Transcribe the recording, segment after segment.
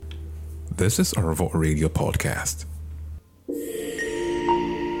This is Arvo Radio Podcast.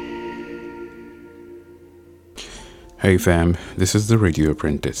 Hey fam, this is the Radio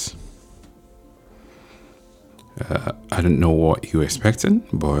Apprentice. I don't know what you're expecting,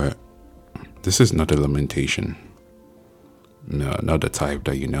 but this is not a lamentation. No, not the type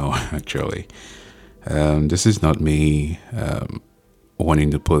that you know, actually. This is not me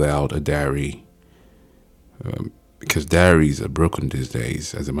wanting to put out a diary, because diaries are broken these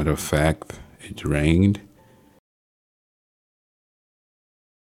days. As a matter of fact, it rained.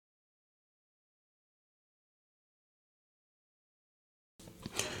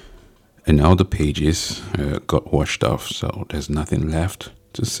 And now the pages got washed off, so there's nothing left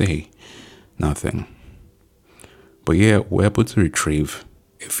to say. Nothing. But yeah, we're able to retrieve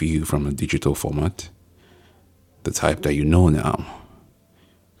a few from a digital format, the type that you know now,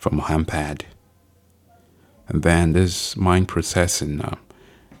 from a handpad. And then there's mind processing.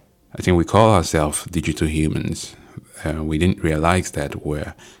 I think we call ourselves digital humans. We didn't realize that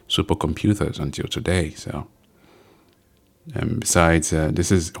we're supercomputers until today. So, and besides,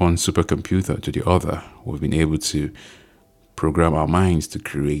 this is one supercomputer to the other. We've been able to program our minds to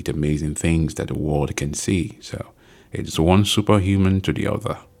create amazing things that the world can see. So it's one superhuman to the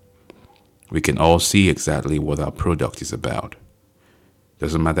other. We can all see exactly what our product is about.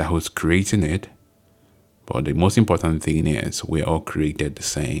 Doesn't matter who's creating it, but the most important thing is we're all created the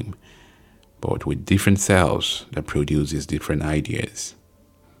same, but with different cells that produces different ideas.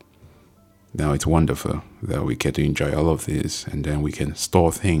 Now it's wonderful that we get to enjoy all of this, and then we can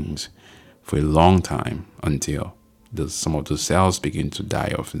store things for a long time until some of those cells begin to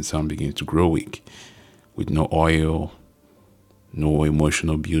die off and some begin to grow weak, with no oil, no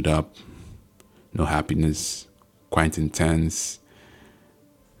emotional build-up, no happiness, quite intense,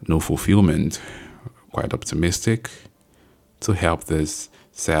 no fulfillment, quite optimistic, to help these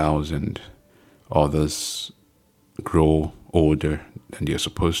cells and others grow older than they're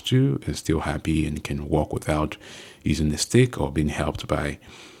supposed to and still happy and can walk without using a stick or being helped by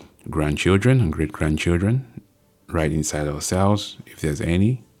grandchildren and great-grandchildren right inside ourselves, if there's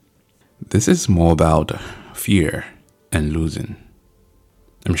any. This is more about fear and losing.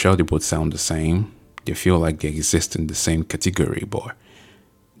 I'm sure they both sound the same. They feel like they exist in the same category, but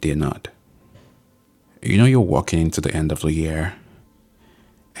they're not. You know, you're walking into the end of the year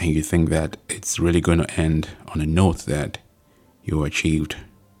and you think that it's really going to end on a note that you achieved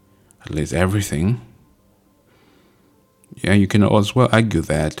at least everything. Yeah, you can as well argue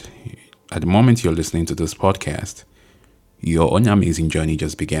that at the moment you're listening to this podcast, your own amazing journey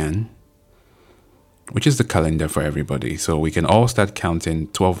just began, which is the calendar for everybody. So we can all start counting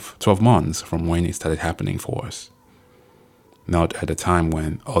 12 months from when it started happening for us, not at the time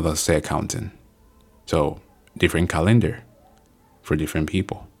when others say counting. So different calendar for different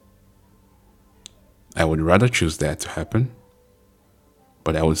people. I would rather choose that to happen,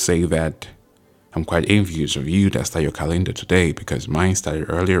 but I would say that I'm quite envious of you that start your calendar today, because mine started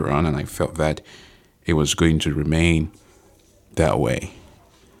earlier on and I felt that it was going to remain that way.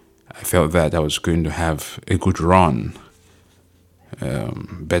 I felt that I was going to have a good run,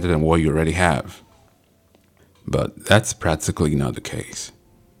 better than what you already have. But that's practically not the case.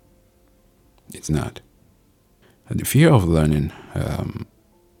 It's not. And the fear of learning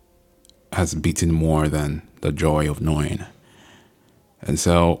has beaten more than the joy of knowing. And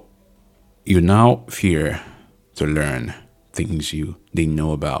so you now fear to learn things you didn't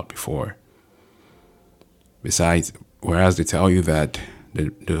know about before. Besides, whereas they tell you that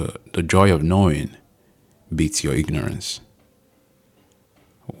the joy of knowing beats your ignorance.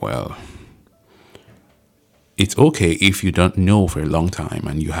 Well, it's okay if you don't know for a long time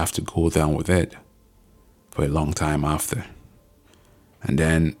and you have to go down with it for a long time after. And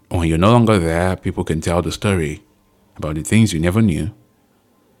then when you're no longer there, people can tell the story about the things you never knew.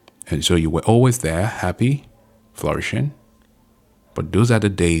 And so you were always there, happy, flourishing. But those are the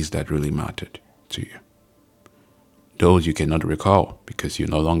days that really mattered to you. Those you cannot recall because you're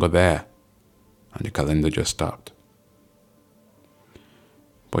no longer there and the calendar just stopped.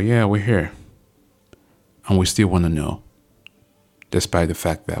 But yeah, we're here. And we still want to know, despite the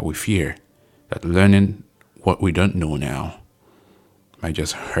fact that we fear that learning what we don't know now might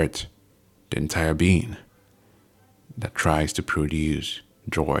just hurt the entire being that tries to produce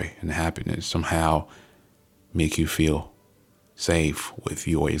joy and happiness, somehow make you feel safe with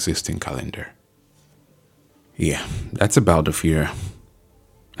your existing calendar. Yeah, that's about the fear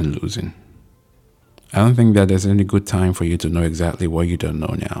and losing. I don't think that there's any good time for you to know exactly what you don't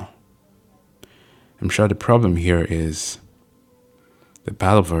know now. I'm sure the problem here is the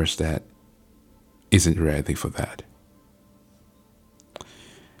Bibleverse that isn't ready for that.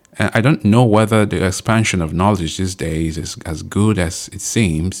 And I don't know whether the expansion of knowledge these days is as good as it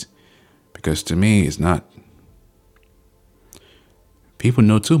seems, because to me, it's not. People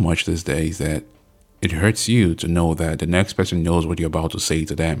know too much these days that it hurts you to know that the next person knows what you're about to say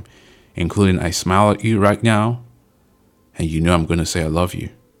to them, including I smile at you right now, and you know I'm going to say I love you.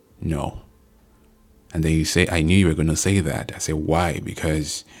 No. And then you say, I knew you were going to say that. I say, why?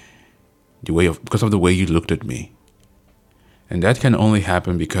 Because of the way you looked at me. And that can only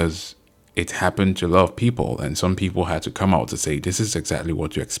happen because it happened to a lot of people, and some people had to come out to say, this is exactly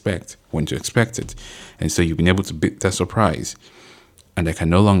what you expect, when to expect it. And so you've been able to beat that surprise. And I can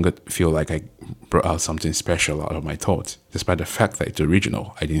no longer feel like I brought out something special out of my thoughts, despite the fact that it's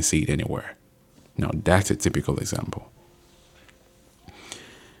original. I didn't see it anywhere. Now, that's a typical example.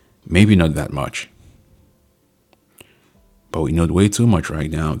 Maybe not that much. But we know way too much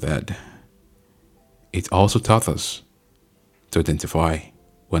right now that it also taught us to identify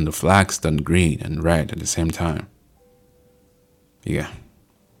when the flags turn green and red at the same time. Yeah.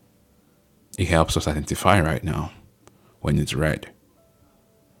 It helps us identify right now when it's red.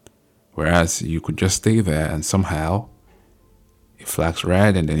 Whereas you could just stay there and somehow it flags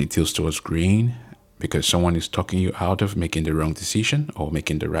red and then it tilts towards green because someone is talking you out of making the wrong decision or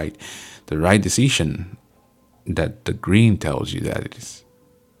making the right decision that the green tells you that it is.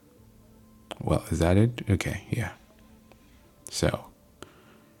 Well, is that it? Okay, yeah. So,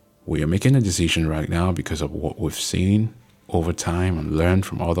 we are making a decision right now because of what we've seen over time and learned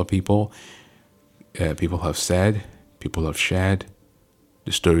from other people. People have said, people have shared,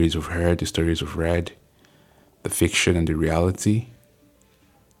 the stories we've heard, the stories we've read, the fiction and the reality,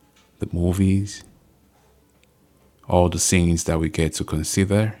 the movies, all the scenes that we get to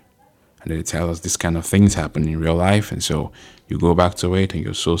consider. And they tell us this kind of things happen in real life. And so you go back to it and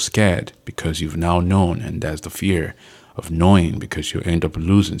you're so scared because you've now known. And that's the fear of knowing, because you end up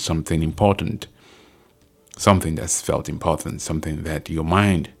losing something important, something that's felt important, something that your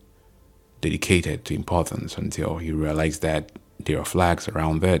mind dedicated to importance, until you realize that there are flags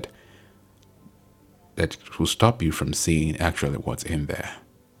around that will stop you from seeing actually what's in there.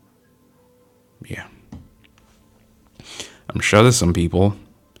 Yeah. I'm sure there's some people,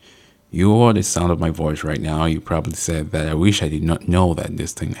 you or the sound of my voice right now, you probably said that I wish I did not know that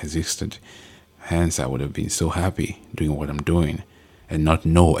this thing existed. Hence, I would have been so happy doing what I'm doing and not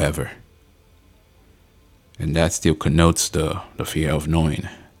know ever. And that still connotes the fear of knowing.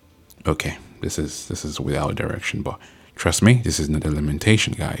 Okay, this is without direction, but trust me, this is not a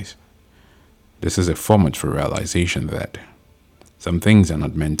lamentation, guys. This is a format for realization that some things are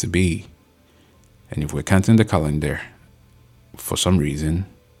not meant to be. And if we're counting the calendar for some reason,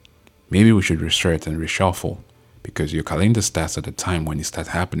 maybe we should restart and reshuffle, because your calendar starts at the time when it starts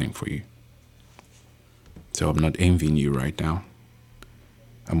happening for you. So I'm not envying you right now.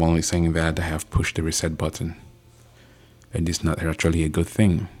 I'm only saying that I have pushed the reset button. And it's not actually a good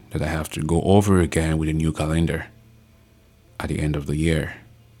thing that I have to go over again with a new calendar at the end of the year.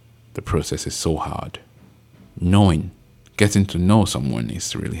 The process is so hard. Getting to know someone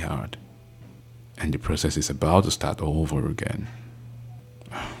is really hard. And the process is about to start all over again.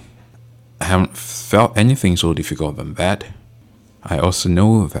 I haven't felt anything so difficult than that. I also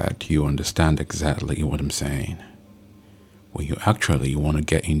know that you understand exactly what I'm saying. When you actually want to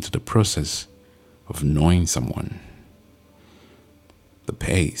get into the process of knowing someone, the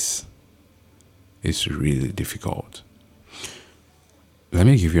pace is really difficult. Let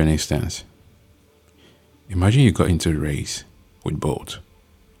me give you an instance. Imagine you got into a race with Bolt.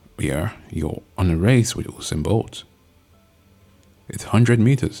 Yeah, you're on a race with Usain Bolt. It's 100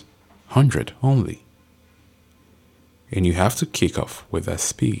 meters, 100 only. And you have to kick off with that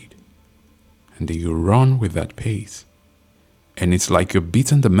speed. And then you run with that pace. And it's like you're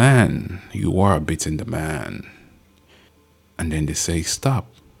beating the man. You are beating the man. And then they say,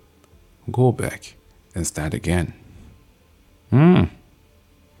 stop, go back, and start again.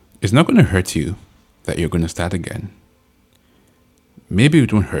 It's not going to hurt you that you're going to start again. Maybe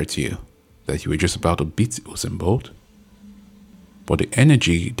it won't hurt you that you were just about to beat Usain Bolt. But the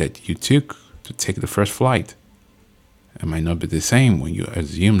energy that you took to take the first flight, it might not be the same when you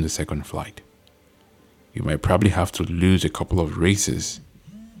assume the second flight. You might probably have to lose a couple of races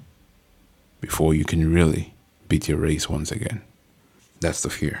before you can really beat your race once again. That's the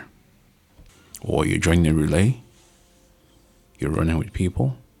fear. Or you're joining a relay, you're running with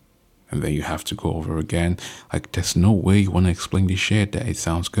people, and then you have to go over again. Like, there's no way you want to explain this shit that it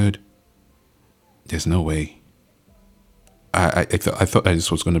sounds good. There's no way. I thought that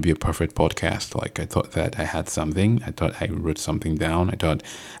this was going to be a perfect podcast. Like, I thought that I had something. I thought I wrote something down. I thought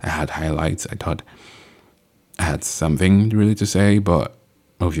I had highlights. I thought I had something really to say, but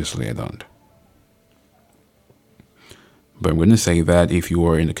Obviously, I don't. But I'm going to say that if you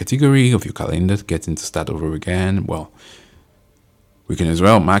are in the category of your calendar getting to start over again, well, we can as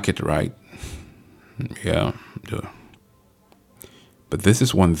well mark it right. Yeah. But this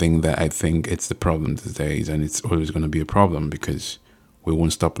is one thing that I think it's the problem these days, and it's always going to be a problem because we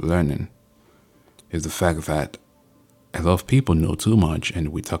won't stop learning, is the fact that a lot of people know too much, and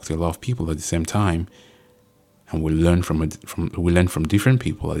we talk to a lot of people at the same time, and we learn from different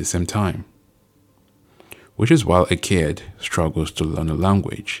people at the same time. Which is why a kid struggles to learn a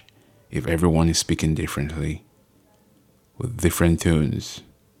language if everyone is speaking differently, with different tunes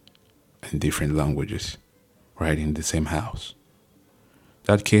and different languages, right in the same house.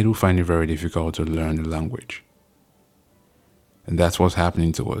 That kid will find it very difficult to learn the language. And that's what's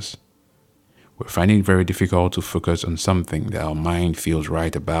happening to us. We're finding it very difficult to focus on something that our mind feels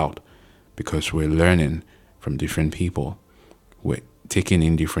right about because we're learning from different people. We're taking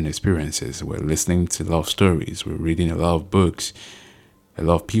in different experiences. We're listening to a lot of stories. We're reading a lot of books. A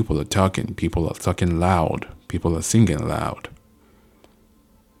lot of people are talking. People are talking loud. People are singing loud.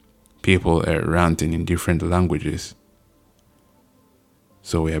 People are ranting in different languages.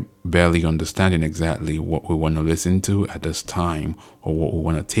 So we're barely understanding exactly what we want to listen to at this time or what we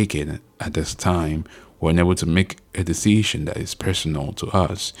want to take in at this time. We're unable to make a decision that is personal to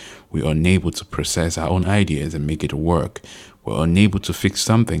us. We're unable to process our own ideas and make it work. We're unable to fix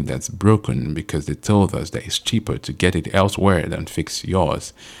something that's broken because they told us that it's cheaper to get it elsewhere than fix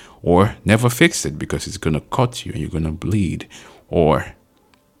yours. Or never fix it because it's going to cut you and you're going to bleed. Or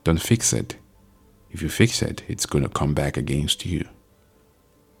don't fix it. If you fix it, it's going to come back against you.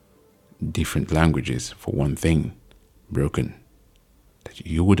 Different languages, for one thing, broken, that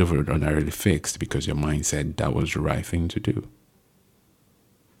you would have ordinarily fixed because your mind said that was the right thing to do.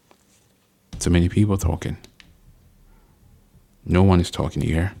 Too many people talking. No one is talking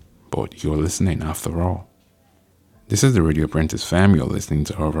here, but you're listening after all. This is the Radio Apprentice fam. You're listening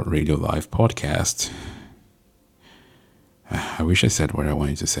to our Radio Live podcast. I wish I said what I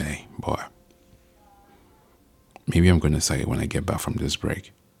wanted to say, but maybe I'm going to say it when I get back from this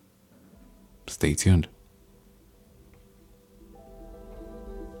break. Stay tuned.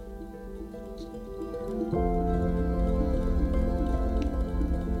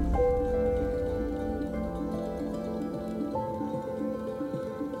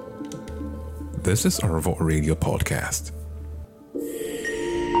 This is Arvo Radio Podcast.